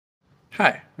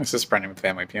Hi, this is Brendan with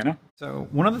Family Piano. So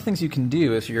one of the things you can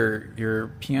do if your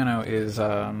piano is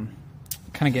kind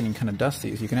of getting kind of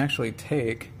dusty is you can actually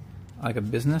take like a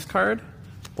business card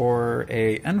or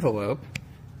a envelope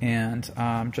and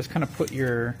just kind of put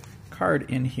your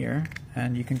card in here,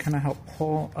 and you can kind of help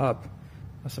pull up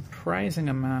a surprising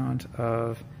amount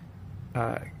of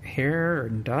hair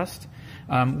and dust.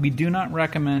 We do not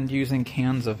recommend using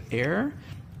cans of air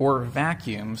or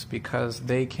vacuums because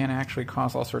they can actually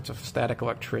cause all sorts of static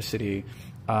electricity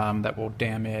that will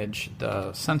damage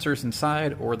the sensors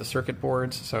inside or the circuit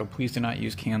boards. So please do not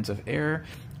use cans of air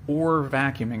or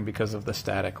vacuuming because of the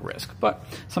static risk. But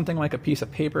something like a piece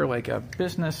of paper, like a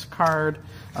business card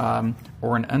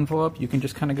or an envelope, you can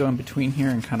just kind of go in between here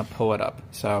and kind of pull it up.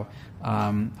 So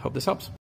hope this helps.